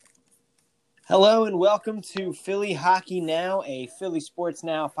Hello and welcome to Philly Hockey Now, a Philly Sports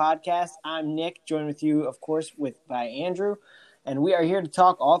Now podcast. I'm Nick, joined with you, of course, by Andrew, and we are here to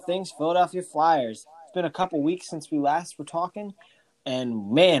talk all things Philadelphia Flyers. It's been a couple weeks since we last were talking,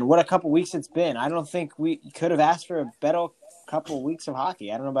 and man, what a couple weeks it's been. I don't think we could have asked for a better couple of weeks of hockey.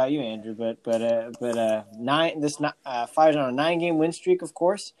 I don't know about you, Andrew, but Flyers are on a 9-game win streak, of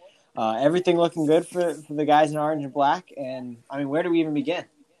course. Everything looking good for the guys in orange and black, and I mean, where do we even begin?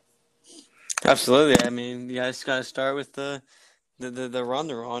 Absolutely. I mean, you guys got to start with the run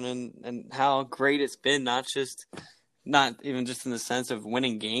they're on and how great it's been. Not even just in the sense of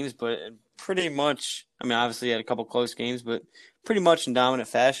winning games, but pretty much. I mean, obviously you had a couple close games, but pretty much in dominant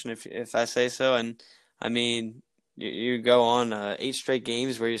fashion, if I say so. And I mean, you go on 8 straight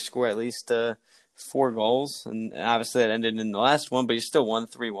games where you score at least 4 goals, and obviously that ended in the last one, but you still won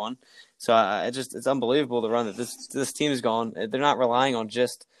 3-1. So it's unbelievable the run that this team has gone. They're not relying on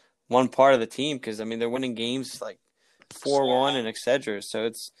just one part of the team because, I mean, they're winning games like 4-1 and et cetera. So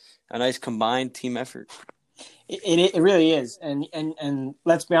it's a nice combined team effort. It really is. And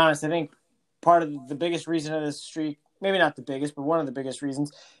let's be honest, I think part of the biggest reason of this streak, maybe not the biggest, but one of the biggest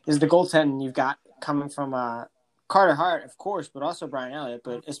reasons, is the goaltending you've got coming from Carter Hart, of course, but also Brian Elliott,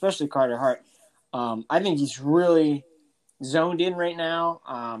 but especially Carter Hart. I think he's really zoned in right now.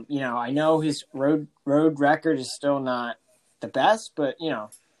 I know his road record is still not the best, but,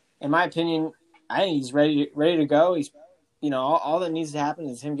 in my opinion, I think he's ready to go. He's, all that needs to happen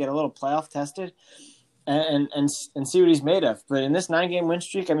is him get a little playoff tested and see what he's made of. But in this 9-game win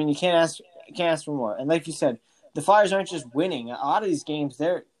streak, I mean, you can't ask for more. And like you said, the Flyers aren't just winning. A lot of these games,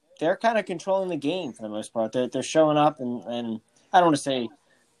 they're kind of controlling the game for the most part. They're showing up and I don't want to say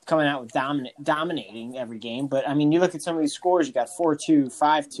coming out with dominating every game, but I mean, you look at some of these scores. You got 4-2,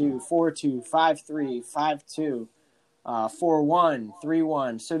 5-2, 4-2, 5-3, 5-2. 4-1,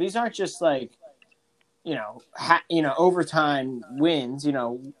 3-1. So these aren't just like, overtime wins.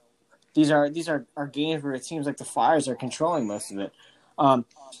 These are games where it seems like the Flyers are controlling most of it.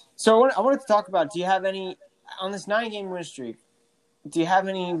 So I wanted to talk about, do you have any, on this 9-game win streak, do you have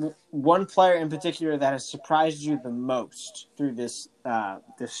any one player in particular that has surprised you the most through this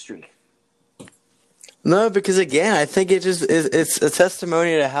streak? No, because again, I think it's a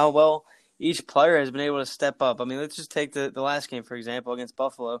testimony to how well each player has been able to step up. I mean, let's just take the last game, for example, against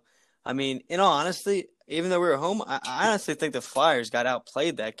Buffalo. I mean, in all honesty, even though we were home, I honestly think the Flyers got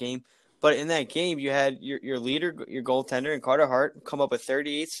outplayed that game. But in that game, you had your leader, your goaltender, and Carter Hart come up with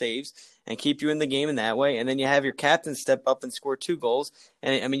 38 saves and keep you in the game in that way. And then you have your captain step up and score 2 goals.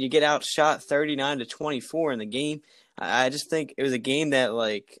 And, I mean, you get outshot 39-24 in the game. I just think it was a game that,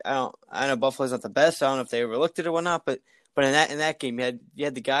 like, I know Buffalo's not the best. I don't know if they overlooked it or whatnot, but in that game, you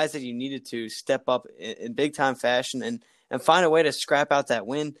had the guys that you needed to step up in big time fashion and find a way to scrap out that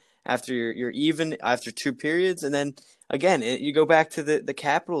win after you're even after 2 periods. And then again, you go back to the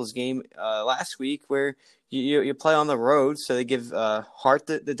Capitals game last week where you play on the road, so they give Hart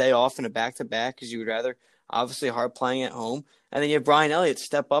the day off in a back-to-back because you would rather obviously Hart playing at home. And then you have Brian Elliott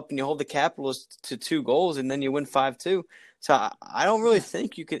step up and you hold the Capitals to 2 goals and then you win 5-2. So I don't really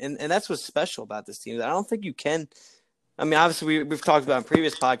think you can, and that's what's special about this team. I don't think you can. I mean, obviously, we've talked about in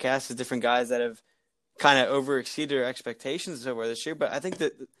previous podcasts the different guys that have kind of overexceeded their expectations over this year. But I think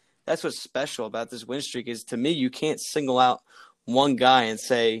that's what's special about this win streak is, to me, you can't single out one guy and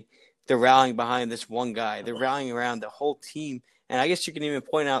say they're rallying behind this one guy. They're rallying around the whole team. And I guess you can even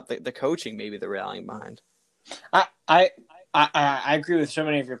point out the coaching maybe they're rallying behind. I agree with so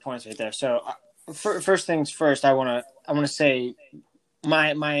many of your points right there. So first things first, I want to say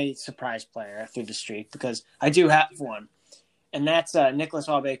my surprise player through the streak, because I do have one, and that's Nicolas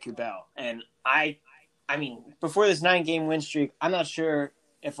Aube-Kubel. And I mean, before this 9-game win streak, I'm not sure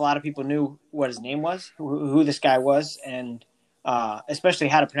if a lot of people knew what his name was, who this guy was, and especially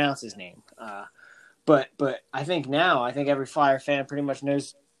how to pronounce his name. But I think every Flyer fan pretty much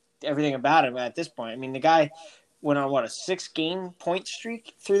knows everything about him at this point. I mean, the guy went on a 6-game point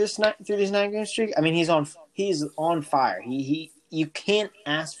streak through this 9-game streak. I mean, he's on fire. You can't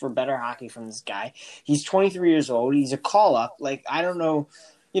ask for better hockey from this guy. He's 23 years old. He's a call up. Like, I don't know,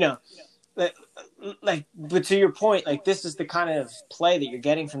 but to your point, like, this is the kind of play that you're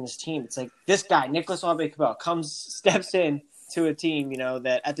getting from this team. It's like this guy, Nicolas Aube-Kubel, steps in to a team,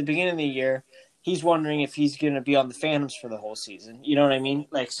 that at the beginning of the year, he's wondering if he's going to be on the Phantoms for the whole season. You know what I mean?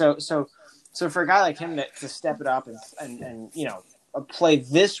 Like, so for a guy like him to step it up and play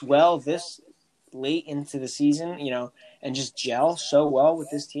this well, this late into the season, and just gel so well with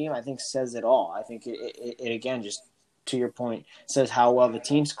this team, I think says it all. I think it again, just to your point, says how well the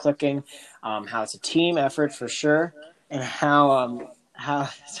team's clicking, how it's a team effort for sure, and how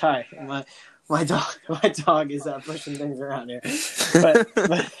sorry, my dog is pushing things around here. But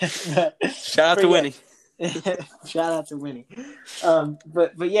Shout out to Winnie. Shout out to Winnie.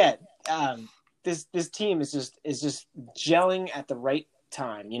 But yeah, this team is just gelling at the right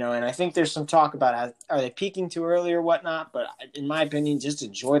time, and I think there's some talk about are they peaking too early or whatnot, but in my opinion, just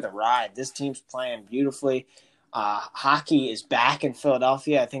enjoy the ride. This team's playing beautifully. Hockey is back in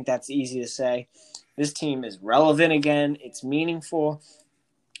Philadelphia. I think that's easy to say. This team is relevant again. It's meaningful,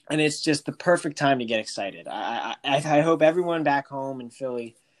 and it's just the perfect time to get excited. I hope everyone back home in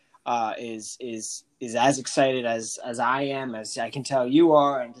Philly is as excited as I am, as I can tell you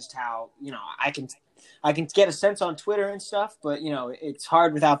are, and just how I can get a sense on Twitter and stuff, but it's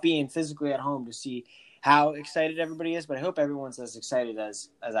hard without being physically at home to see how excited everybody is. But I hope everyone's as excited as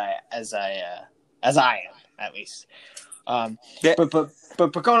I am, at least. Yeah.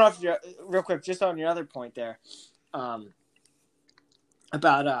 But going off real quick, just on your other point there, about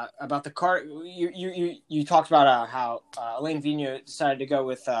the card, you talked about how Alain Vigneault decided to go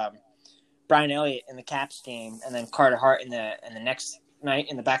with Brian Elliott in the Caps game, and then Carter Hart in the next night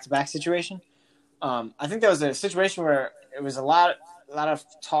in the back-to-back situation. I think that was a situation where it was a lot of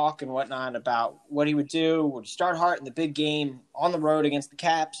talk and whatnot about what he would do. Would he start Hart in the big game on the road against the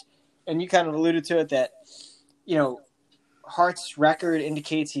Caps? And you kind of alluded to it that, Hart's record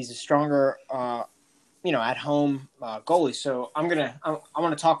indicates he's a stronger, at home goalie. So I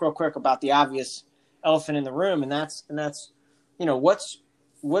want to talk real quick about the obvious elephant in the room, and that's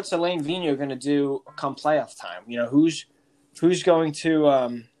what's Alain Vigneault going to do come playoff time? Who's going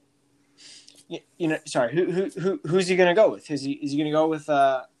to who's he going to go with? Is he going to go with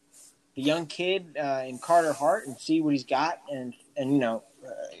the young kid in Carter Hart and see what he's got and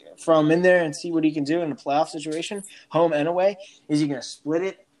throw him in there and see what he can do in a playoff situation, home and away? Is he going to split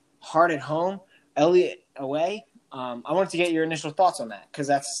it, Hart at home, Elliott away? I wanted to get your initial thoughts on that because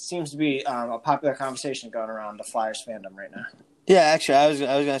that seems to be a popular conversation going around the Flyers fandom right now. Yeah, actually, I was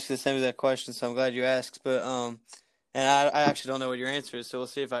going to ask you the same exact question, so I'm glad you asked. But and I actually don't know what your answer is, so we'll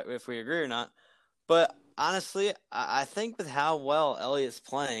see if we agree or not. But honestly, I think with how well Elliott's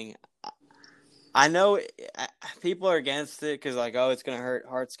playing, I know people are against it because, it's going to hurt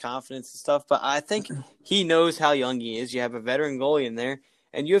Hart's confidence and stuff. But I think he knows how young he is. You have a veteran goalie in there,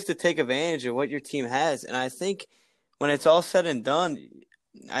 and you have to take advantage of what your team has. And I think when it's all said and done,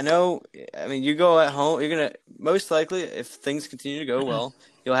 you go at home, you're going to most likely, if things continue to go well,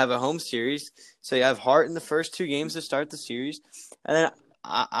 you'll have a home series. So you have Hart in the first two games to start the series. And then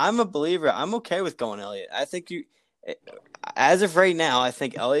I'm a believer. I'm okay with going Elliott. I think as of right now, I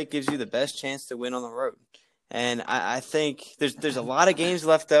think Elliott gives you the best chance to win on the road. And I think there's a lot of games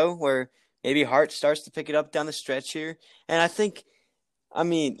left, though, where maybe Hart starts to pick it up down the stretch here. And I think,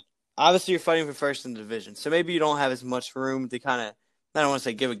 obviously you're fighting for first in the division. So maybe you don't have as much room to kind of, I don't want to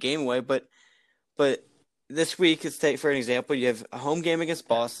say give a game away, but this week, let's take for an example, you have a home game against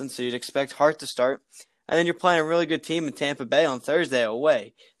Boston, so you'd expect Hart to start. And then you're playing a really good team in Tampa Bay on Thursday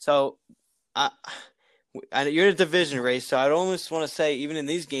away. So you're in a division race, so I'd almost want to say even in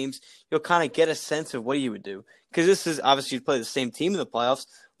these games, you'll kind of get a sense of what you would do. Because this is obviously you play the same team in the playoffs.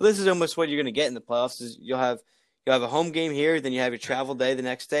 But this is almost what you're going to get in the playoffs. Is you'll have a home game here, then you have your travel day the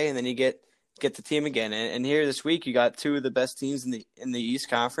next day, and then you get the team again. And here this week, you got two of the best teams in the East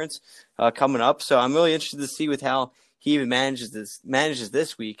Conference coming up. So I'm really interested to see with how he even manages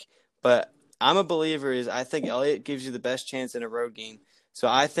this week. But I'm a believer I think Elliott gives you the best chance in a road game. So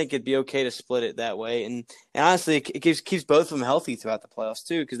I think it'd be okay to split it that way. And honestly, it keeps both of them healthy throughout the playoffs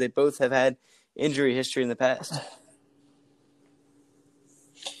too, because they both have had injury history in the past.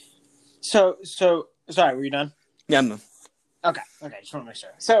 So sorry, were you done? Yeah, I'm done. Okay, just want to make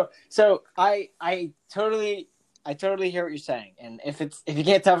sure. So I totally hear what you're saying, and if you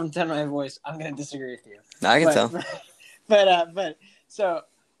can't tell from the tone of my voice, I'm going to disagree with you. No, I can tell. But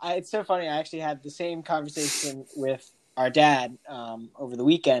it's so funny. I actually had the same conversation with our dad over the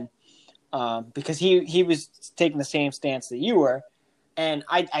weekend because he was taking the same stance that you were, and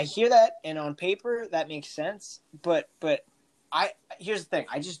I hear that, and on paper that makes sense. But here's the thing: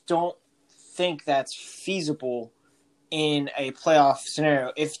 I just don't think that's feasible in a playoff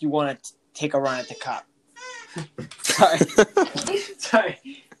scenario if you want to take a run at the cup. Sorry. Sorry.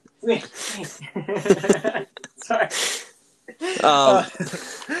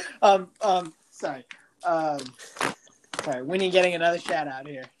 Sorry. Winnie getting another shout out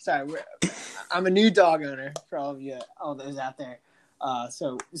here. Sorry, I'm a new dog owner for all those out there.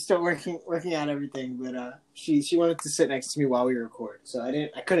 So still working out everything, but she wanted to sit next to me while we record, so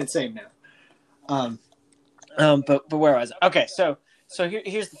I couldn't say no. But where was I? Okay, so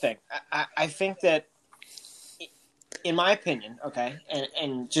here's the thing. I think that in my opinion, okay,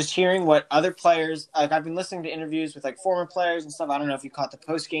 and just hearing what other players, like I've been listening to interviews with like former players and stuff. I don't know if you caught the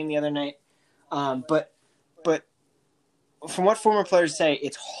post game the other night, but from what former players say,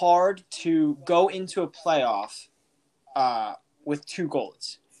 it's hard to go into a playoff with two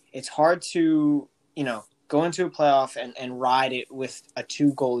goalies. It's hard to go into a playoff and ride it with a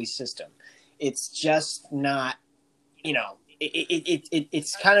two goalie system. It's just not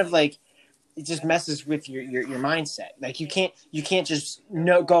it's kind of like it just messes with your mindset. Like you can't just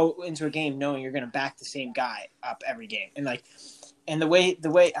go into a game knowing you're going to back the same guy up every game. And the way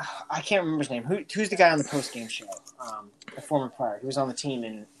I can't remember his name. Who's the guy on the post game show? A former player. He was on the team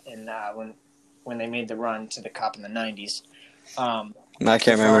in when they made the run to the Cup in the '90s. I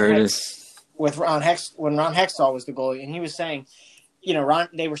can't remember who it is. With Ron Hextall was the goalie, and he was saying,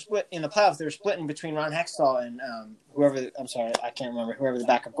 they were split in the playoffs. They were splitting between Ron Hextall and whoever the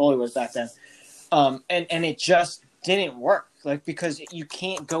backup goalie was back then. And it just didn't work. Like, because you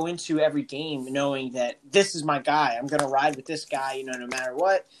can't go into every game knowing that this is my guy. I'm going to ride with this guy, no matter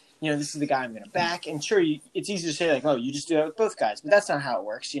what. This is the guy I'm going to back. And sure, it's easy to say, like, oh, you just do that with both guys. But that's not how it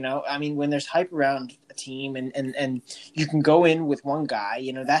works, I mean, when there's hype around a team and you can go in with one guy,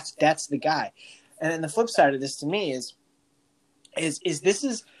 that's the guy. And then the flip side of this to me is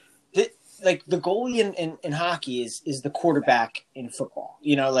like the goalie in hockey is the quarterback in football.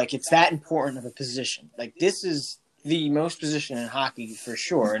 Like it's that important of a position. Like this is the most position in hockey for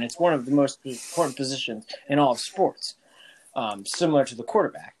sure, and it's one of the most important positions in all of sports, similar to the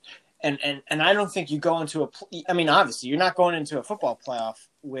quarterback. And I don't think you go into obviously you're not going into a football playoff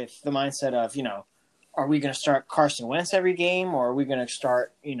with the mindset of are we going to start Carson Wentz every game, or are we going to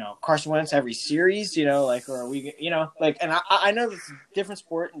start, Carson Wentz every series, or are we, and I know it's a different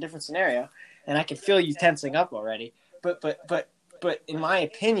sport and different scenario, and I can feel you tensing up already. But in my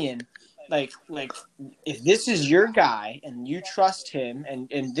opinion, like if this is your guy and you trust him,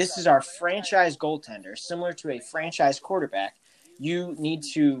 and this is our franchise goaltender, similar to a franchise quarterback, you need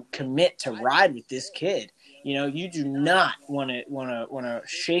to commit to ride with this kid. You do not want to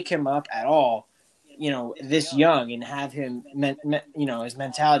shake him up at all. This young and have him, his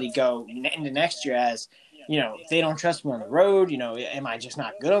mentality go into next year as, if they don't trust me on the road, am I just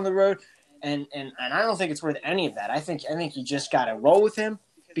not good on the road? And I don't think it's worth any of that. I think you just got to roll with him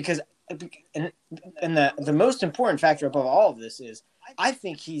because, and the most important factor above all of this is I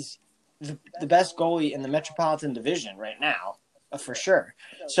think he's the best goalie in the Metropolitan Division right now, for sure.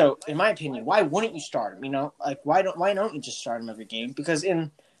 So in my opinion, why wouldn't you start him? Why don't you just start him every game? Because in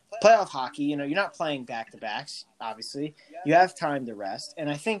playoff hockey, you're not playing back-to-backs, obviously. You have time to rest, and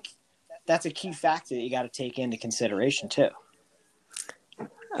I think that's a key factor that you got to take into consideration, too.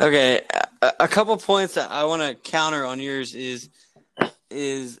 Okay, a couple points that I want to counter on yours is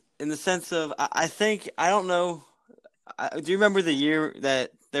in the sense of I don't know. Do you remember the year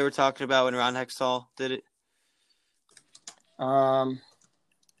that they were talking about when Ron Hextall did it? If not,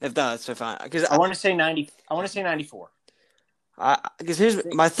 that's so fine. Because I want to say 90. I want to say 94. Because here's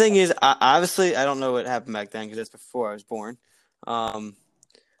my thing is, obviously I don't know what happened back then because that's before I was born.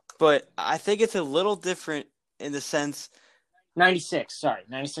 But I think it's a little different in the sense. 96, sorry,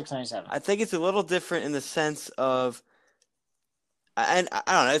 96, 97. I think it's a little different in the sense of, and I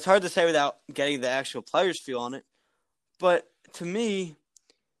don't know, it's hard to say without getting the actual players' feel on it. But to me,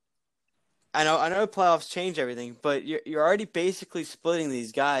 I know playoffs change everything, but you're already basically splitting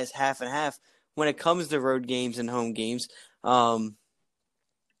these guys half and half when it comes to road games and home games. You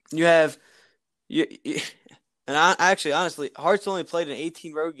have honestly, Hart's only played in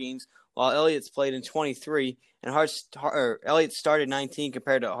 18 road games while Elliott's played in 23, and Elliott started 19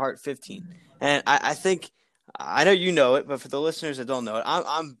 compared to Hart 15. And I think I know you know it, but for the listeners that don't know it,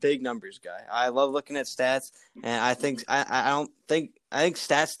 I'm a big numbers guy. I love looking at stats, and I think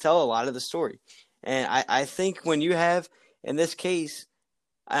stats tell a lot of the story. And I think when you have in this case,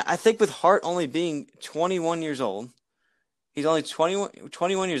 I think with Hart only being 21 years old. He's only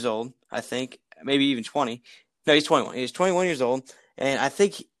 21 years old, I think, maybe even 20. No, he's 21. He's 21 years old, and I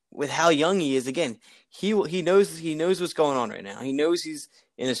think with how young he is, again, he knows what's going on right now. He knows he's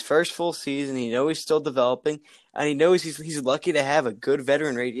in his first full season. He knows he's still developing, and he knows he's lucky to have a good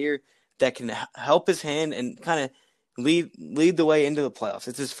veteran right here that can help his hand and kind of lead the way into the playoffs.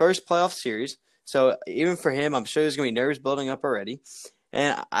 It's his first playoff series, so even for him, I'm sure there's going to be nerves building up already.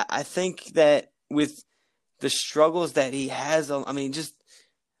 And I think that with the struggles that he has, just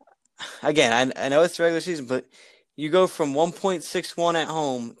again, I know it's the regular season, but you go from 1.61 at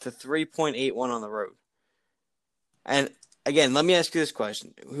home to 3.81 on the road. And again, let me ask you this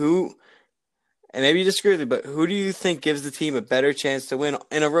question: and maybe you disagree with me, but who do you think gives the team a better chance to win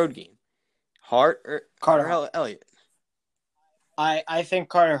in a road game, Hart or Elliott? I think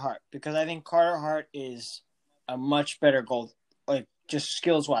Carter Hart, because I think Carter Hart is a much better goal, like just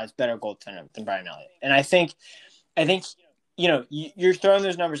skills wise, better goaltender than Brian Elliott. And I think you're throwing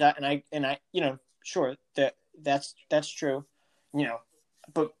those numbers out, and I sure that's true, you know,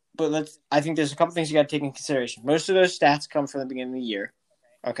 but I think there's a couple things you got to take into consideration. Most of those stats come from the beginning of the year,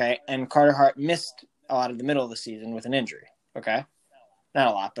 okay, and Carter Hart missed a lot of the middle of the season with an injury, okay, not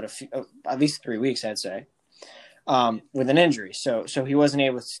a lot, but at least 3 weeks, I'd say, with an injury, so he wasn't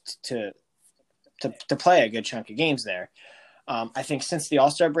able to play a good chunk of games there. I think since the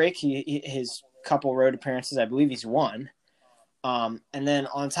All-Star break, his couple road appearances, I believe he's won. And then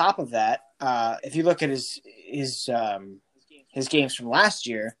on top of that, if you look at his games from last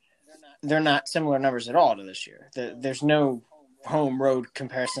year, they're not similar numbers at all to this year. There's no home road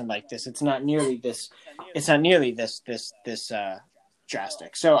comparison like this. It's not nearly this. It's not nearly this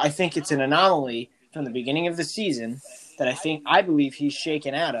drastic. So I think it's an anomaly from the beginning of the season that I believe he's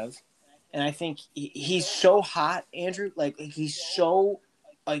shaken out of. And I think he's so hot, Andrew. Like he's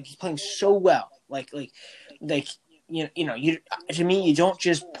playing so well. Like to me, you don't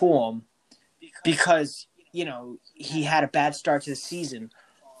just pull him because he had a bad start to the season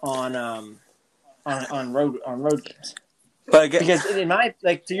on road games. But again, Because in my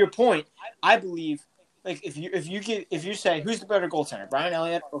to your point, I believe if you say who's the better goaltender, Brian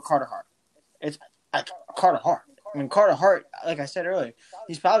Elliott or Carter Hart, it's Carter Hart. I mean, Carter Hart, like I said earlier,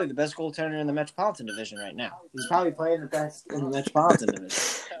 he's probably the best goaltender in the Metropolitan Division right now. He's probably playing the best in the Metropolitan Division.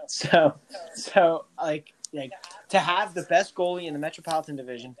 So to have the best goalie in the Metropolitan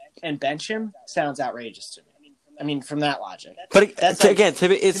Division and bench him sounds outrageous to me. I mean, from that logic. But again, to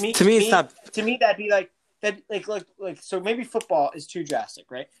me, it's not. To me, that'd be like that. So maybe football is too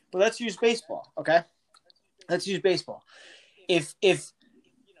drastic, right? But let's use baseball, okay? Let's use baseball. If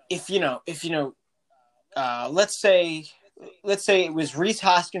let's say it was Rhys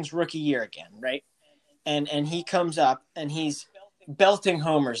Hoskins' rookie year again, right? And he comes up and he's belting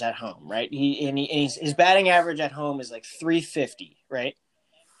homers at home, right? His batting average at home is like 350, right?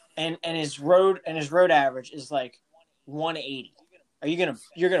 And his road average is like 180.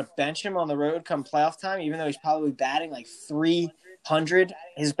 You're gonna bench him on the road come playoff time, even though he's probably batting like 300?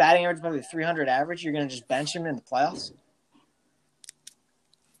 His batting average is probably 300 average. You're gonna just bench him in the playoffs?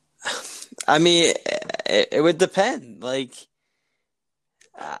 I mean, it would depend. Because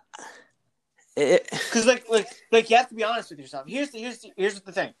you have to be honest with yourself. Here's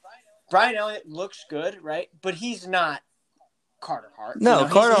the thing. Brian Elliott looks good, right? But he's not Carter Hart. No,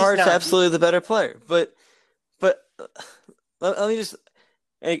 Carter Hart's not, absolutely the better player. But let me just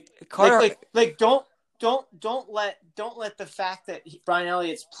Carter. Don't let the fact that Brian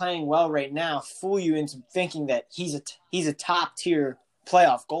Elliott's playing well right now fool you into thinking that he's a top tier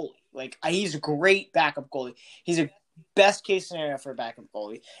playoff goalie. Like he's a great backup goalie. He's a best case scenario for a backup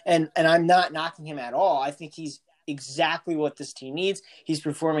goalie, and I'm not knocking him at all. I think he's exactly what this team needs. He's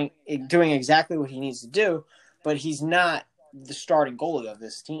doing exactly what he needs to do, but he's not the starting goalie of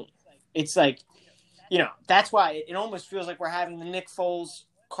this team. It's like, that's why it almost feels like we're having the Nick Foles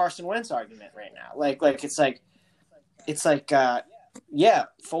Carson Wentz argument right now. Yeah,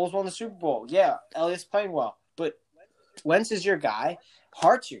 Foles won the Super Bowl. Yeah, Elliott's playing well, but Wentz is your guy.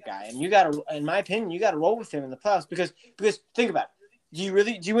 Hart's your guy, and in my opinion, you got to roll with him in the playoffs because think about it. Do you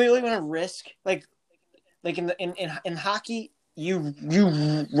really want to risk like in hockey? You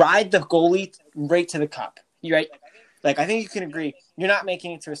ride the goalie right to the cup. You right? Like I think you can agree. You're not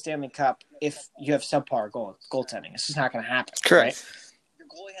making it to a Stanley Cup if you have subpar goaltending. It's just not going to happen. Correct.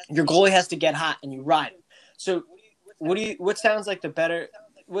 Right? Your goalie has to get hot, and you ride him. So what sounds like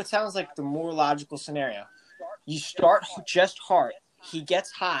the more logical scenario? You start just Hart. He gets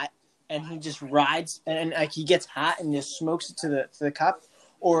hot and he just rides and he gets hot and just smokes it to the cup,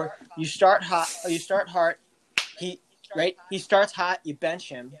 or you start Hart. He starts hot. You bench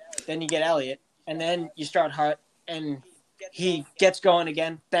him, then you get Elliott, and then you start Hart and he gets going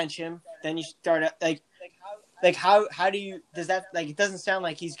again. Bench him, then you start how do you does that it doesn't sound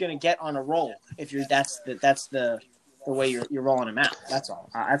like he's gonna get on a roll if that's the way you're rolling him out. That's all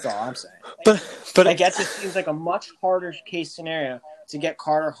I'm saying. But that just seems like a much harder case scenario to get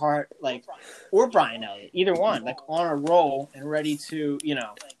Carter Hart or Brian Elliott, either one, on a roll and ready to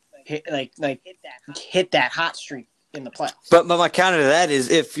hit that hot streak in the playoffs. But my counter to that is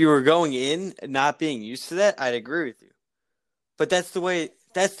if you were going in not being used to that, I'd agree with you. But that's the way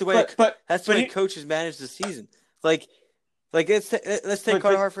coaches manage the season. Let's take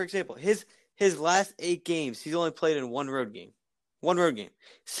Carter Hart for example. His last 8 games, he's only played in one road game.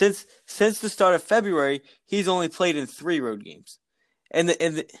 Since the start of February, he's only played in 3 road games. And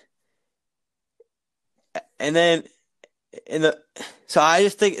then in the so I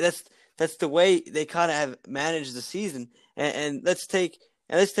just think that's the way they kind of have managed the season. And let's take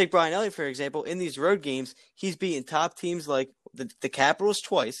Brian Elliott for example. In these road games, he's beaten top teams like the Capitals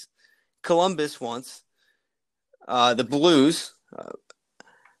twice, Columbus once, the Blues,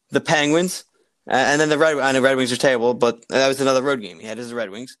 the Penguins, and then the Red. I know Red Wings are terrible, but that was another road game he had as the Red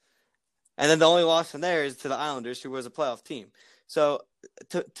Wings. And then the only loss from there is to the Islanders, who was a playoff team. So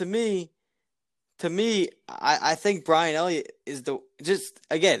to me, I think Brian Elliott is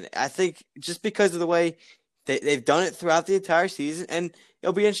I think just because of the way they've done it throughout the entire season, and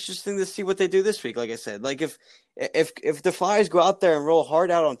it'll be interesting to see what they do this week. Like I said, like if the Flyers go out there and roll hard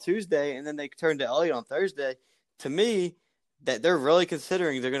out on Tuesday, and then they turn to Elliott on Thursday, to me, that they're really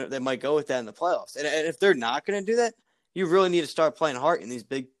considering they might go with that in the playoffs. And if they're not going to do that, you really need to start playing hard in these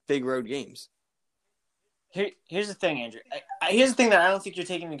big road games. Here's the thing, Andrew. Here's the thing that I don't think you're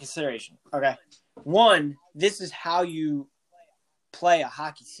taking into consideration. Okay, one, this is how you play a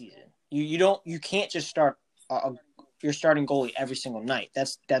hockey season. You can't just start your starting goalie every single night.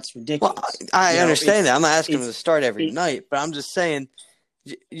 That's ridiculous. Well, I understand that. I'm not asking him to start every night, but I'm just saying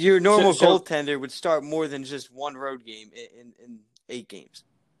your normal goaltender would start more than just one road game in 8 games.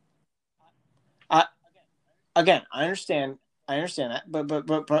 Again, I understand that,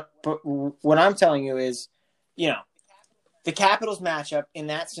 but what I'm telling you is, the Capitals matchup in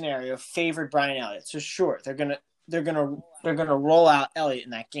that scenario favored Brian Elliott. So sure, they're gonna roll out Elliott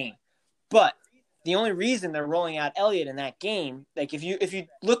in that game. But the only reason they're rolling out Elliott in that game, like if you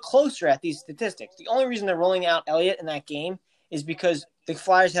look closer at these statistics, the only reason they're rolling out Elliott in that game is because the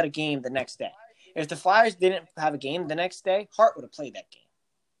Flyers had a game the next day. If the Flyers didn't have a game the next day, Hart would have played that game.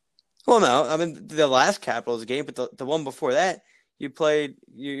 Well, no, I mean the last Capitals game, but the one before that, you played.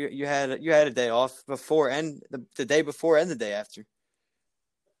 You had a day off before and the day before and the day after.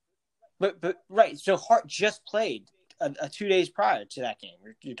 But right, so Hart just played a 2 days prior to that game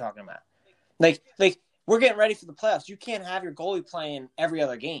you're talking about. Like we're getting ready for the playoffs. You can't have your goalie playing every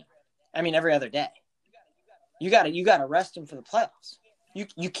other game. I mean every other day. You got to rest him for the playoffs.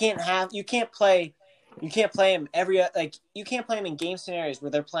 You can't play him you can't play him in game scenarios where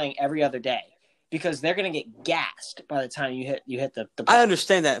they're playing every other day, because they're going to get gassed by the time you hit the playoffs. I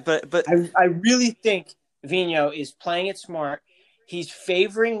understand that, but I really think Vigneault is playing it smart. He's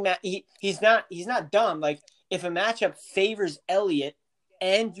favoring he's not dumb. Like if a matchup favors Elliott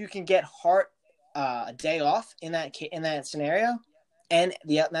and you can get Hart a day off in that scenario, and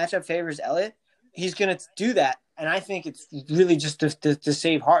the matchup favors Elliott, he's going to do that. And I think it's really just to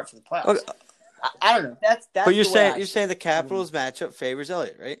save Hart for the playoffs. Okay. I don't know. That's. But you're saying the Capitals matchup favors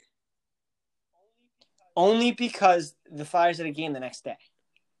Elliott, right? Only because the Flyers had a game the next day.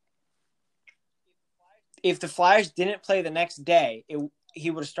 If the Flyers didn't play the next day,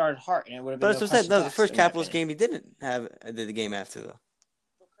 he would have started Hart, and it would have been. But the first Capitals game he didn't have the game after though.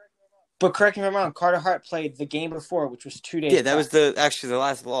 But correct me if I'm wrong. Carter Hart played the game before, which was 2 days. Yeah, that was the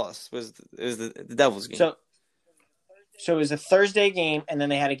last loss was the Devils game. So it was a Thursday game, and then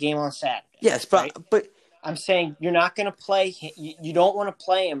they had a game on Saturday. Yes, but I'm saying you're not going to play him. You don't want to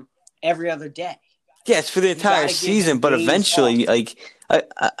play him every other day. Yeah, it's for the entire season, but eventually,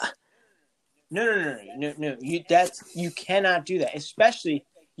 No. You cannot do that. Especially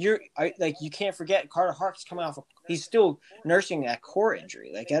you can't forget Carter Hart's coming off. He's still nursing that core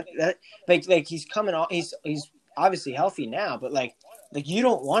injury. Like he's coming off. He's obviously healthy now, but like you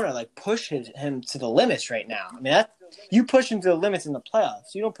don't want to push him to the limits right now. I mean you push him to the limits in the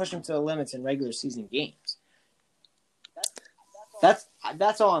playoffs. You don't push him to the limits in regular season games. That's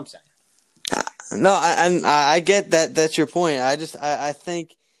all I'm saying. No, I get that. That's your point. I just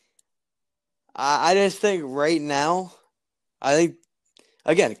think right now,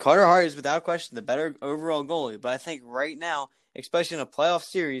 again, Carter Hart is without question the better overall goalie. But I think right now, especially in a playoff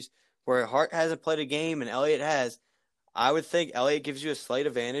series where Hart hasn't played a game and Elliott has, I would think Elliott gives you a slight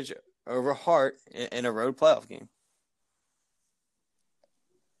advantage over Hart in a road playoff game.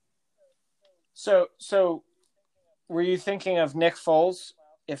 So, were you thinking of Nick Foles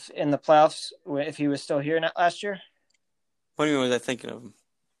if in the playoffs if he was still here last year? What do you mean was I thinking of him?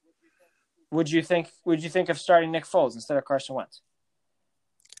 Would you think of starting Nick Foles instead of Carson Wentz?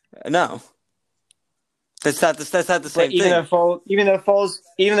 No. That's not the same thing. Even though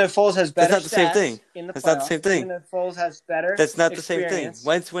Foles has better, that's not the same thing. That's not the same thing. Even though Foles has better, that's not the same thing.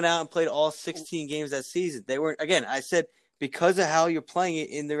 Wentz went out and played all 16 games that season. They weren't. Again, I said because of how you're playing it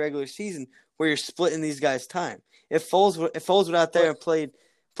in the regular season, where you're splitting these guys' time. If Foles went out there and played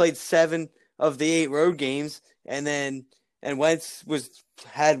 7 of the 8 road games, and Wentz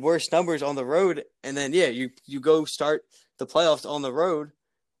had worse numbers on the road, and then you go start the playoffs on the road.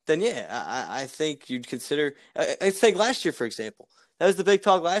 then yeah, I think you'd consider. Let's take last year for example. That was the big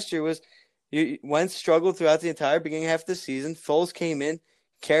talk last year. Was Wentz struggled throughout the entire beginning half of the season. Foles came in,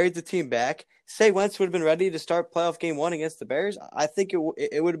 carried the team back. Say Wentz would have been ready to start playoff game 1 against the Bears. I think it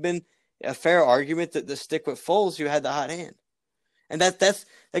would have been a fair argument to stick with Foles, who had the hot hand. And that's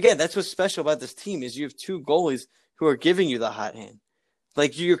what's special about this team is you have two goalies who are giving you the hot hand.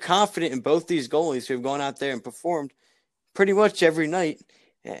 Like you're confident in both these goalies who have gone out there and performed pretty much every night.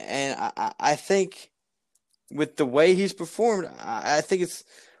 And I think with the way he's performed, I think it's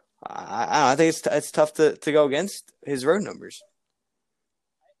tough to go against his road numbers.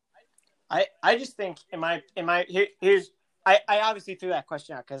 I just think I obviously threw that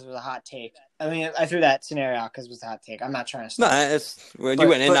question out because it was a hot take. I mean, I threw that scenario out because it was a hot take. I'm not trying to. No, it's when you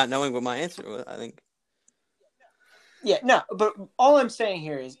went in not knowing what my answer was. I think. Yeah, no, but all I'm saying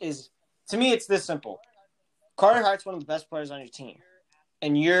here is to me it's this simple. Carter Hart's one of the best players on your team,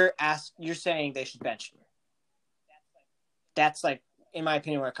 and you're saying they should bench him. That's like, in my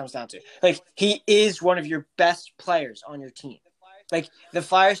opinion, what it comes down to. Like, he is one of your best players on your team. Like, the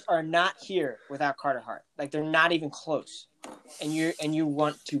Flyers are not here without Carter Hart. Like, they're not even close. And you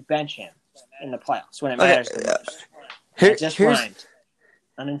want to bench him in the playoffs when it matters the most. I just rhymed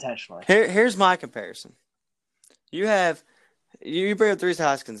unintentionally. Here's my comparison. You bring up Dries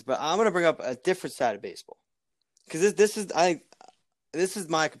Hoskins, but I'm going to bring up a different side of baseball. Because this is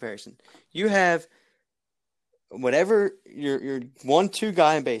my comparison. You have whatever your 1-2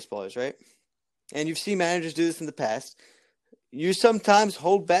 guy in baseball is, right? And you've seen managers do this in the past. You sometimes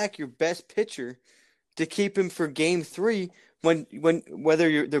hold back your best pitcher to keep him for game 3 when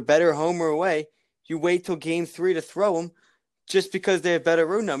whether they're better home or away. You wait till game 3 to throw them just because they have better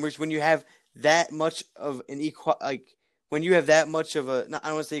road numbers. When you have that much of an when you have that much of a, I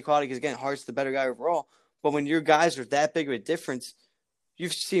don't want to say equality because again, Hart's the better guy overall. But when your guys are that big of a difference, you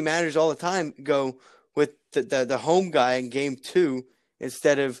see managers all the time go with the home guy in game 2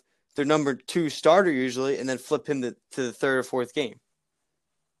 instead of their number 2 starter usually, and then flip him to the third or fourth game.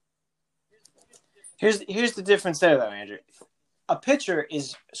 Here's the difference there, though, Andrew. A pitcher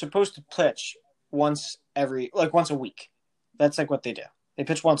is supposed to pitch once a week. That's like what they do. They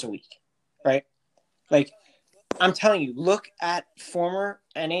pitch once a week, right? Like, I'm telling you, look at former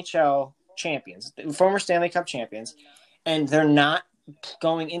NHL champions, former Stanley Cup champions, and they're not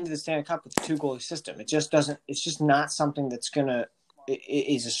going into the Stanley Cup with the 2 goalie system. It just doesn't. It's just not something that's gonna.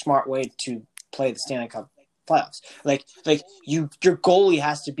 Is a smart way to play the Stanley Cup playoffs. Like your goalie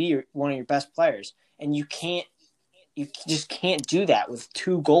has to be one of your best players, and you just can't do that with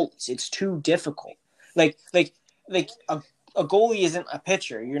 2 goalies. It's too difficult. Like a goalie isn't a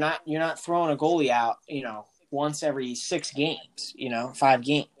pitcher. You're not throwing a goalie out, once every 6 games, 5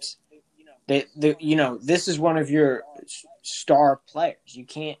 games. This is one of your star players. You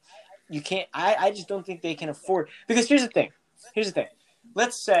can't. I just don't think they can afford, because here's the thing.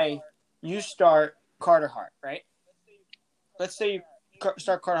 Let's say you start Carter Hart, right? Let's say you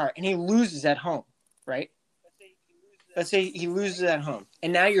start Carter Hart and he loses at home, right? Let's say he loses at home,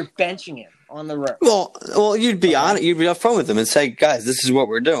 and now you're benching him on the road. Well, you'd be honest. You'd be upfront with them and say, "Guys, this is what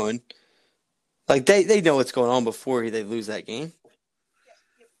we're doing." Like they know what's going on before they lose that game.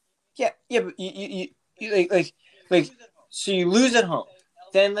 Yeah, but you so you lose at home.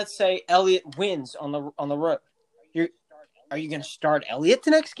 Then let's say Elliott wins on the road. Are you going to start Elliott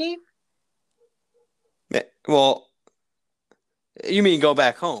the next game? Well, you mean go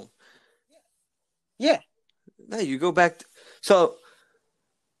back home? Yeah. No, you go back. So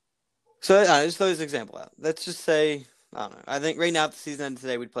just throw this example out. Let's just say, I don't know. I think right now, if the season ended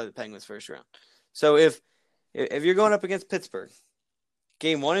today, we'd play the Penguins first round. So if you're going up against Pittsburgh,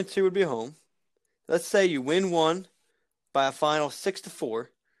 game 1 and 2 would be home. Let's say you win 1 by a final 6-4,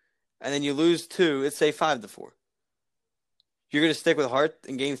 and then you lose 2. Let's say 5-4. You're going to stick with Hart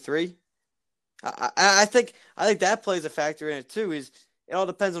in game 3? I think that plays a factor in it too. Is it all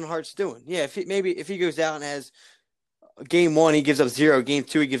depends on what Hart's doing. Yeah, if he goes out and has game 1 he gives up 0, game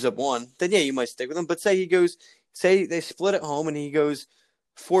 2 he gives up 1, then yeah, you might stick with him. But say they split at home and he goes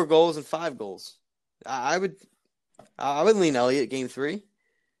 4 goals and 5 goals. I would lean Elliott game 3.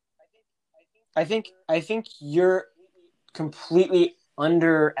 I think you're completely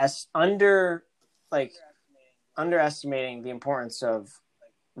underestimating the importance of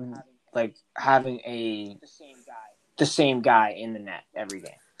having the same guy in the net every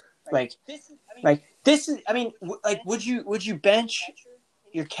game. This is. I mean, would you bench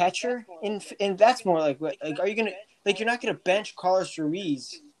your catcher? And that's more like are you gonna you're not gonna bench Carlos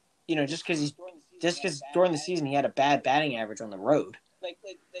Ruiz, just because during the season he had a bad batting average on the road.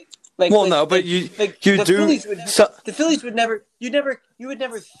 Well, no, but you the do. Phillies would So the Phillies would never you would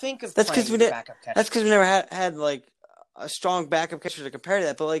never think of that's playing because the backup catcher. that's because we never had like a strong backup catcher to compare to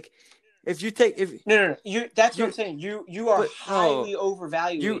that. But like, if you take if No. That's what I'm saying. You are but no, highly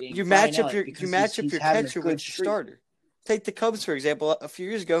overvaluating you Ryan match up Elliott because your he's having a catcher good with your streak. starter. Take the Cubs for example. A few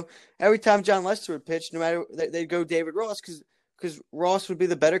years ago, every time John Lester would pitch, no matter they'd go David Ross because Ross would be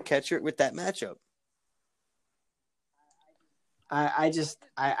the better catcher with that matchup. I just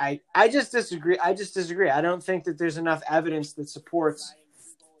disagree. I don't think that there's enough evidence that supports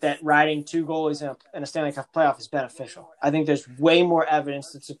that riding two goalies in a Stanley Cup playoff is beneficial. I think there's way more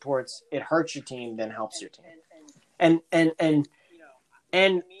evidence that supports it hurts your team than helps your team. And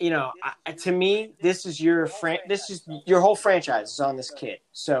to me, this is your whole franchise is on this kid.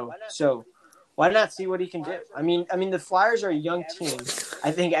 So why not see what he can do? I mean, the Flyers are a young team.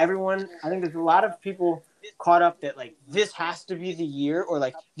 I think there's a lot of people caught up that like this has to be the year or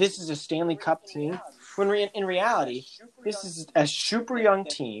like this is a Stanley Cup team. When in reality, this is a super young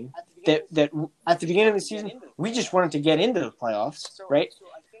team that at the beginning of the season we just wanted to get into the playoffs, right?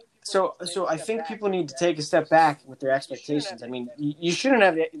 So I think people need to take a step back with their expectations. I mean, you shouldn't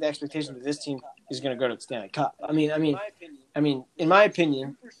have the expectation that this team is going to go to the Stanley Cup. I mean, in my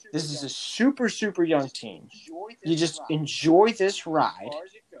opinion, this is a super, super young team. You just enjoy this ride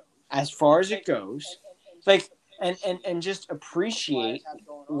as far as it goes, like, and just appreciate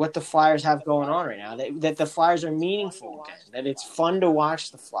what the Flyers have going on right now. That the Flyers are meaningful again. That it's fun to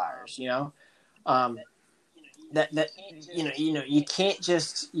watch the Flyers. That you can't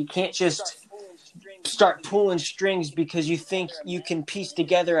just start pulling strings because you think you can piece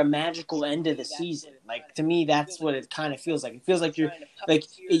together a magical end of the season. Like to me, that's what it kind of feels like. It feels like you're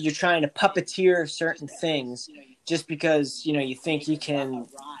trying to puppeteer certain things just because you think you can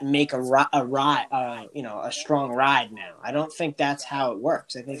make a ride, a strong ride now. I don't think that's how it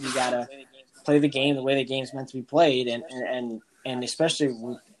works. I think you gotta play the game the way the game's meant to be played, and especially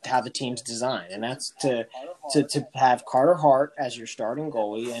with how the team's designed, and that's to have Carter Hart as your starting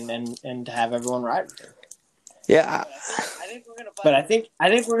goalie, and to have everyone ride with him. Yeah, but I think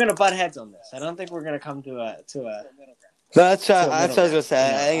we're gonna butt heads on this. I don't think we're gonna come to a. No, that's what I was gonna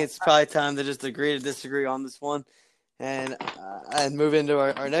say. I think it's probably time to just agree to disagree on this one, and move into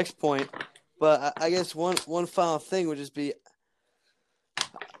our next point. But I guess one final thing would just be,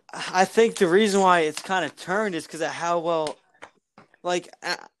 I think the reason why it's kind of turned is because of how well. Like,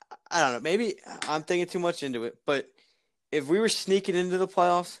 I don't know. Maybe I'm thinking too much into it. But if we were sneaking into the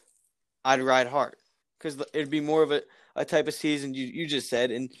playoffs, I'd ride hard. Because it'd be more of a type of season you just said.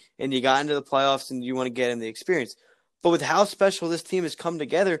 And you got into the playoffs and you want to get in the experience. But with how special this team has come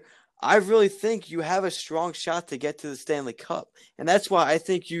together, I really think you have a strong shot to get to the Stanley Cup. And that's why I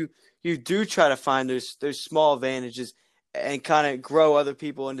think you do try to find those small advantages and kind of grow other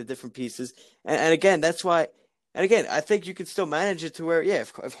people into different pieces. And again, that's why – and again, I think you can still manage it to where, yeah,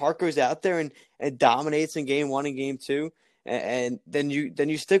 if Hart goes out there and dominates in game 1 and game 2, and then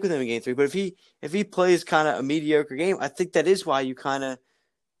you stick with him in game 3. But if he plays kind of a mediocre game, I think that is why you kind of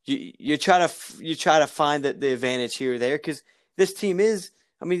you try to find the advantage here or there, because this team is.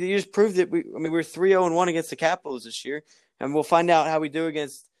 I mean, you just proved that we're 3-0-1 against the Capitals this year, and we'll find out how we do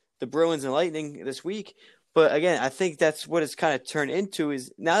against the Bruins and Lightning this week. But again, I think that's what it's kind of turned into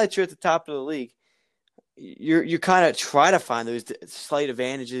is now that you're at the top of the league. You kind of try to find those slight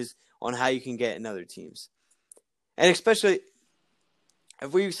advantages on how you can get in other teams. And especially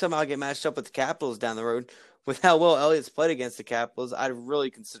if we somehow get matched up with the Capitals down the road, with how well Elliott's played against the Capitals, I'd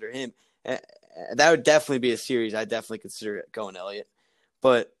really consider him. That would definitely be a series. I'd definitely consider going Elliott.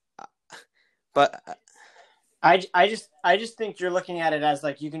 But I just think you're looking at it as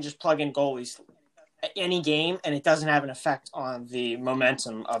like you can just plug in goalies any game and it doesn't have an effect on the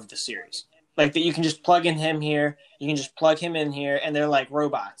momentum of the series. Like that you can just plug in him here, you can just plug him in here, and they're like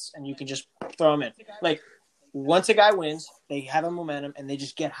robots, and you can just throw them in. Like once a guy wins, they have a momentum, and they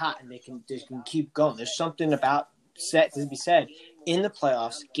just get hot, and they can keep going. There's something about to be said in the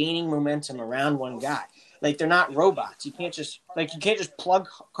playoffs, gaining momentum around one guy. Like they're not robots. You can't just plug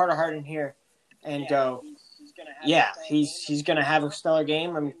Carter Hart in here and go, yeah, he's gonna have a stellar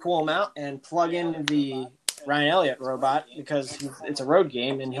game. I mean, pull him out and plug in the Ryan Elliott robot because it's a road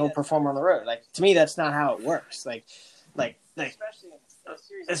game and he'll perform on the road. Like to me, that's not how it works. Like,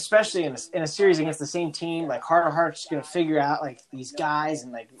 especially in a series against the same team, like Carter Hart's gonna figure out like these guys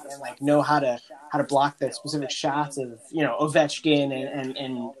and know how to block the specific shots of Ovechkin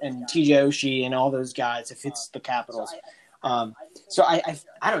and TJ Oshie and all those guys if it's the Capitals. So I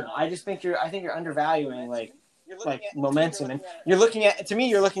don't know. I think you're undervaluing like like momentum, and you're looking at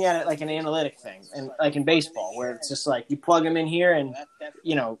it like an analytic thing, and like in baseball where it's just like you plug them in here, and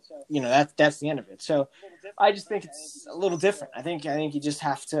that's the end of it. So I just think it's a little different. I think you just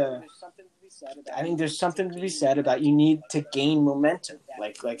have to. I think there's something to be said about you need to gain momentum,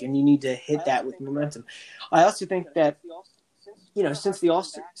 and you need to hit that with momentum. I also think that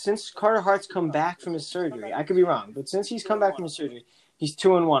since Carter Hart's come back from his surgery, I could be wrong, but since he's come back from his surgery, he's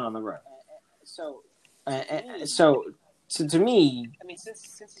 2-1 on the road. So to me,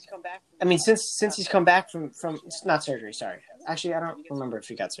 since he's come back from not surgery, sorry. Actually, I don't remember if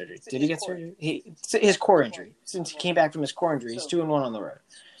he got surgery. Did he get surgery? His core injury. Since he came back from his core injury, he's 2-1 on the road.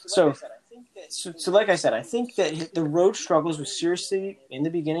 So like I said, I think that the road struggles were seriously in the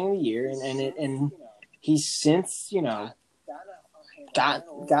beginning of the year, and he's since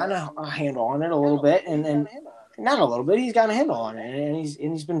gotten a handle on it a little bit, and not a little bit. He's gotten a handle on it, and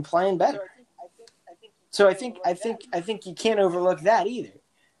he's been playing better. So I think you can't overlook that either.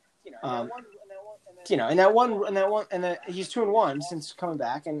 He's 2-1 since coming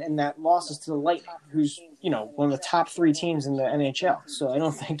back, and that loss is to the Lightning, who's one of the top 3 teams in the NHL. So I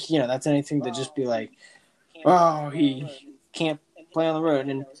don't think that's anything to just be like, oh, he can't play on the road,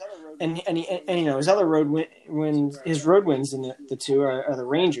 and his other road wins in the two are the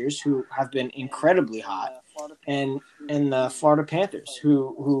Rangers, who have been incredibly hot, and the Florida Panthers,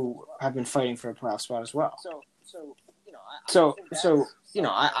 who have been fighting for a playoff spot as well. So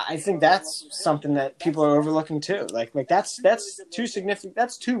I think that's something that people are overlooking too. Like that's two significant.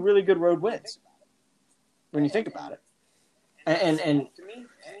 That's 2 really good road wins when you think about it. And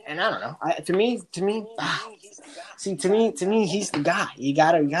I don't know. To me, he's the guy. You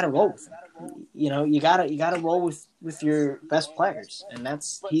gotta roll with him. You gotta roll with your best players, and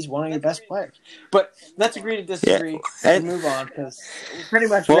he's one of your best players. But let's agree to disagree and move on, because pretty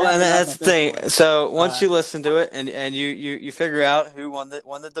much. Well, and that's the thing. So once you listen to it and you figure out who won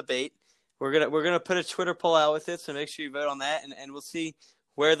the debate, we're gonna put a Twitter poll out with it. So make sure you vote on that, and we'll see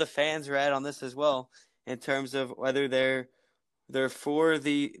where the fans are at on this as well, in terms of whether they're for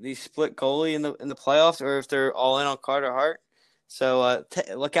the split goalie in the playoffs, or if they're all in on Carter Hart. So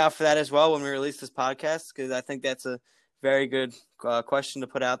look out for that as well when we release this podcast, because I think that's a very good question to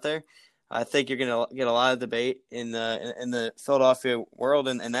put out there. I think you're going to get a lot of debate in the Philadelphia world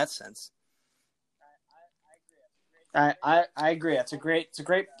in that sense. I agree. It's a great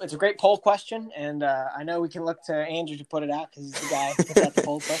poll question, and I know we can look to Andrew to put it out because he's the guy who puts out the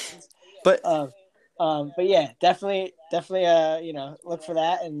poll questions. But yeah, definitely, look for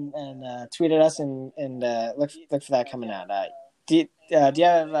that and tweet at us and look for that coming out. Do you have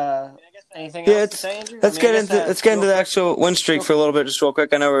anything else to say, Andrew? Let's get into the actual win streak for a little bit, just real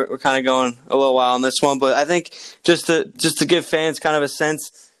quick. I know we're kind of going a little while on this one, but I think just to give fans kind of a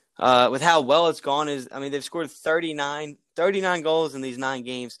sense with how well it's gone they've scored 39 goals in these 9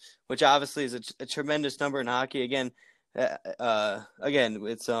 games, which obviously is a tremendous number in hockey. Again,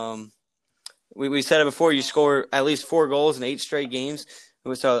 it's we said it before. You score at least 4 goals in 8 straight games.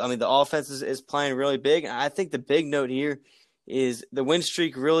 So the offense is playing really big. And I think the big note here is the win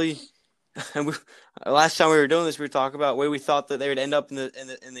streak really. Last time we were doing this, we were talking about where we thought that they would end up in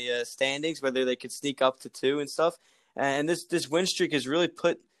the standings, whether they could sneak up to 2 and stuff. And this win streak has really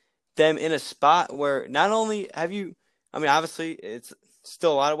put them in a spot where not only have you, obviously it's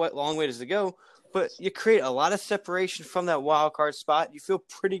still a lot of long ways to go, but you create a lot of separation from that wild card spot. You feel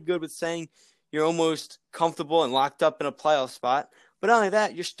pretty good with saying you're almost comfortable and locked up in a playoff spot. But not only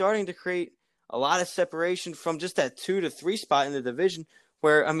that, you're starting to create a lot of separation from just that 2 to 3 spot in the division,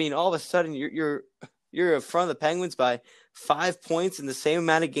 where all of a sudden you're in front of the Penguins by 5 points in the same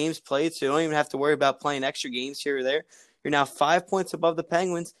amount of games played, so you don't even have to worry about playing extra games here or there. You're now 5 points above the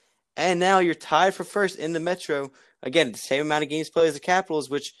Penguins, and now you're tied for first in the Metro. Again, the same amount of games played as the Capitals,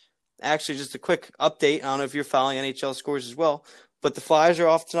 which actually just a quick update. I don't know if you're following NHL scores as well, but the Flyers are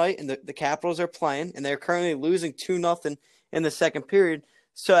off tonight, and the Capitals are playing, and they're currently losing 2-0 in the second period.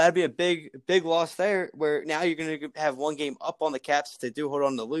 So that'd be a big loss there, where now you're going to have 1 game up on the Caps if they do hold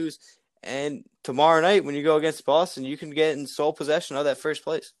on to lose. And tomorrow night, when you go against Boston, you can get in sole possession of that first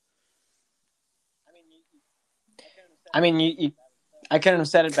place. I couldn't have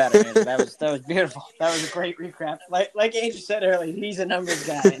said it better, Andrew. That was beautiful. That was a great recap. Like Andrew said earlier, he's a numbers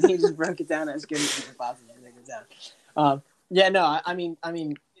guy, and he just broke it down as good as he could possibly break it down.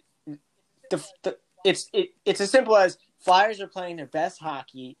 It's as simple as Flyers are playing their best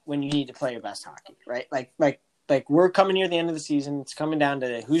hockey when you need to play your best hockey, right? Like we're coming near the end of the season. It's coming down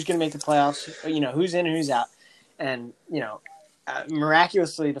to who's going to make the playoffs, who's in and who's out. And,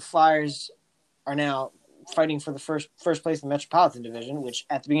 miraculously, the Flyers are now fighting for the first place in the Metropolitan Division, which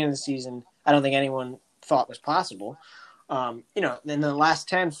at the beginning of the season, I don't think anyone thought was possible. In the last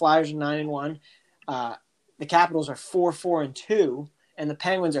 10, Flyers are 9-1. The Capitals are 4-4-2, and the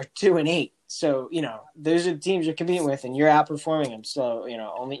Penguins are 2-8. So, those are the teams you're competing with, and you're outperforming them. So,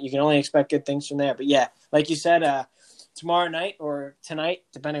 you can only expect good things from there. But yeah, like you said, tomorrow night or tonight,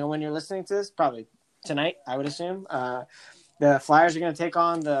 depending on when you're listening to this, probably tonight, I would assume. The Flyers are going to take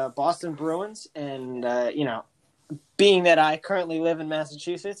on the Boston Bruins, and being that I currently live in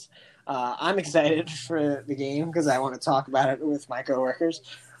Massachusetts, I'm excited for the game because I want to talk about it with my coworkers,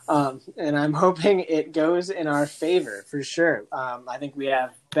 and I'm hoping it goes in our favor for sure. I think we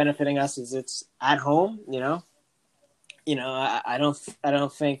have benefiting us as it's at home. I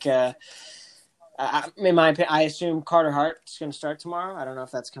don't think. In my opinion, I assume Carter Hart is going to start tomorrow. I don't know if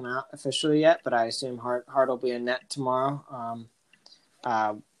that's come out officially yet, but I assume Hart will be in net tomorrow.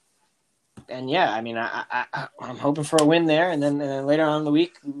 And yeah, I mean, I'm hoping for a win there. And then later on in the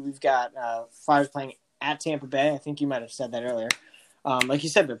week, we've got Flyers playing at Tampa Bay. I think you might have said that earlier. Like you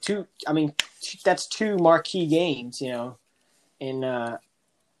said, that's two marquee games, in 1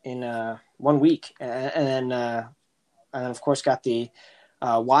 week. And then of course, got the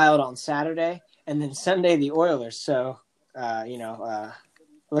Wild on Saturday. And then Sunday, the Oilers. So,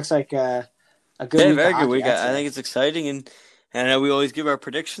 looks like a good week. Very good week. I think it's exciting. And I know we always give our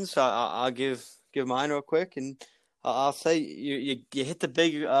predictions, so I'll give mine real quick. And I'll say you hit the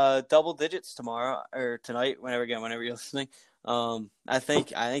big double digits tomorrow or tonight, whenever you're listening. I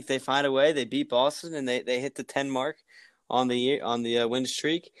think they find a way. They beat Boston, and they hit the 10 mark on the win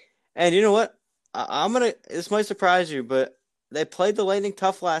streak. And you know what? This might surprise you, but they played the Lightning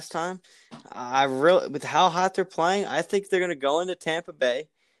tough last time. With how hot they're playing, I think they're going to go into Tampa Bay.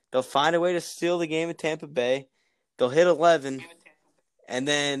 They'll find a way to steal the game in Tampa Bay. They'll hit 11, and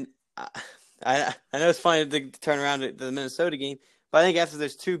then I know it's funny to turn around to the Minnesota game, but I think after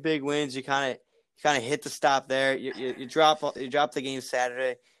there's two big wins, you kind of hit the stop there. You drop the game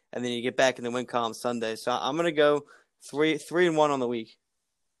Saturday, and then you get back in the win column Sunday. So I'm going to go 3-1 on the week.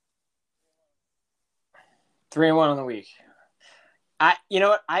 3-1 on the week. You know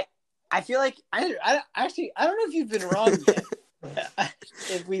what? I feel like I don't know if you've been wrong yet.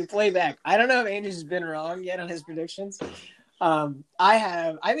 If we play back, I don't know if Andrew's has been wrong yet on his predictions. I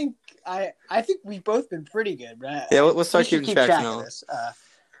have. I think we've both been pretty good, right? Yeah, we'll start keeping track of this.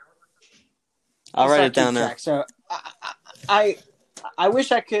 I'll write it down now. So I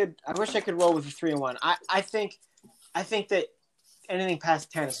wish I could roll with a 3-1. I think that anything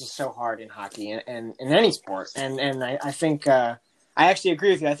past 10 is just so hard in hockey and in any sport. And I think I actually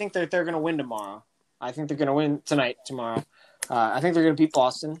agree with you. I think that they're going to win tomorrow. I think they're going to win tomorrow. I think they're going to beat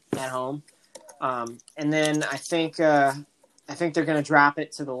Boston at home. And then I think they're going to drop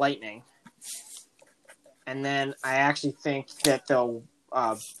it to the Lightning. And then I actually think that they'll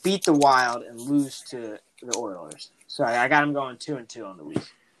beat the Wild and lose to the Oilers. So I got them going 2-2 on the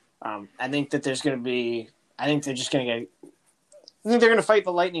week. I think that there's going to be – I think they're just going to get – I think they're going to fight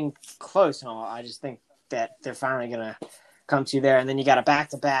the Lightning close and all. I just think that they're finally going to come to there. And then you got a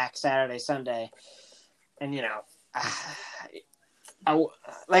back-to-back Saturday, Sunday. And,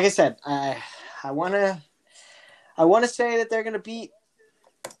 like I said, I want to say that they're going to beat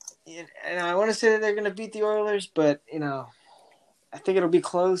 – and I want to say that they're going to beat the Oilers, but, I think it'll be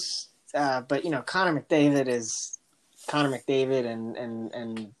close. But, Connor McDavid is Connor McDavid, and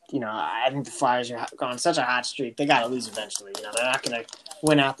I think the Flyers are on such a hot streak. They got to lose eventually. They're not going to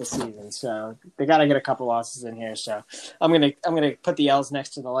win out the season, so they got to get a couple losses in here. So I'm gonna put the L's next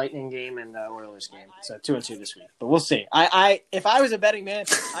to the Lightning game and the Oilers game. So 2-2 this week, but we'll see. If I was a betting man,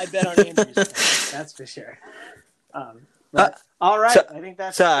 I'd bet on Andrews. That's for sure. All right, I think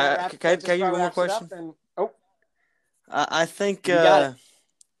that's. Can I give you one more question? I think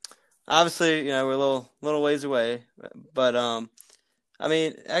obviously we're a little ways away, but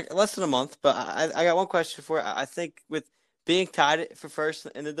less than a month. But I got one question for you. I think with being tied for first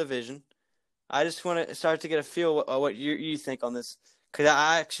in the division, I just want to start to get a feel what you think on this, because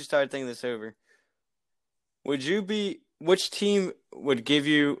I actually started thinking this over. Which team would give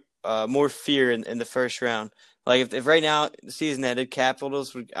you more fear in the first round? Like if right now the season ended,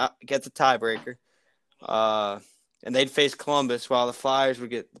 Capitals would get the tiebreaker, and they'd face Columbus, while the Flyers would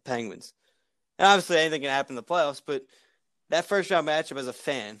get the Penguins. And obviously anything can happen in the playoffs, but that first round matchup as a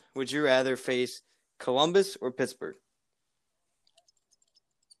fan, would you rather face Columbus or Pittsburgh?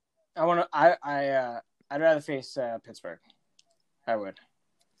 I'd rather face Pittsburgh. I would.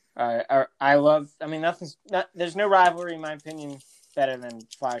 There's no rivalry in my opinion better than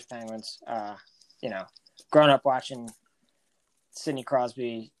Flyers Penguins. Growing up watching Sidney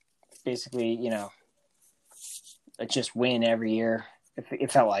Crosby basically, just win every year.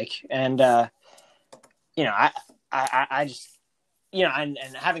 It felt like, and I just, and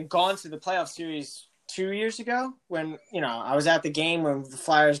having gone to the playoff series 2 years ago when, I was at the game when the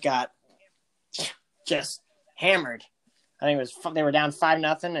Flyers got just hammered. I think they were down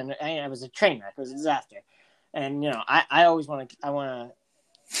 5-0, and it was a train wreck. It was a disaster. And I always want to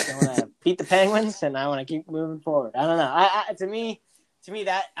beat the Penguins, and I want to keep moving forward. I don't know. To me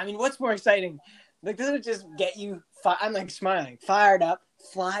that, what's more exciting? Like, doesn't it just get you? I'm like smiling, fired up.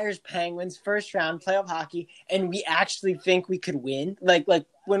 Flyers, Penguins, first round playoff hockey, and we actually think we could win. Like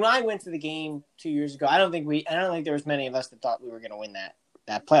when I went to the game 2 years ago, I don't think there was many of us that thought we were going to win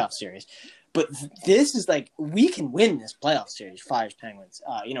that playoff series. But this is like, we can win this playoff series, Flyers, Penguins.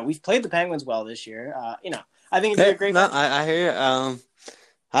 We've played the Penguins well this year. I think it's a great. No, I hear you.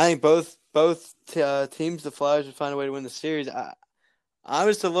 I think both teams, the Flyers, would find a way to win the series. I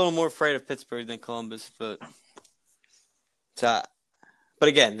was a little more afraid of Pittsburgh than Columbus, but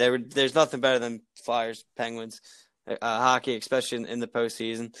again, there's nothing better than Flyers, Penguins hockey, especially in the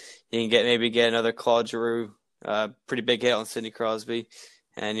postseason. You can maybe get another Claude Giroux, pretty big hit on Sidney Crosby,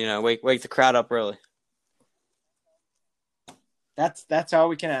 and wake the crowd up early. That's all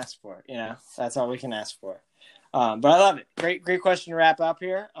we can ask for. That's all we can ask for. But I love it. Great question to wrap up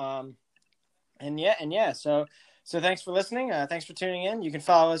here. So thanks for listening. Thanks for tuning in. You can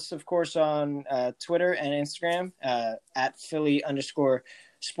follow us, of course, on Twitter and Instagram at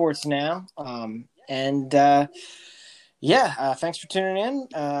Philly_sports now. Thanks for tuning in.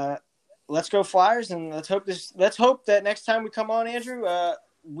 Let's go Flyers, and let's hope that next time we come on, Andrew,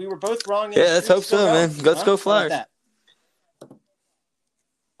 we were both wrong. Yeah, let's hope so, man. Let's go Flyers.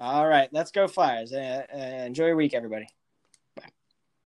 All right, let's go Flyers. Enjoy your week, everybody.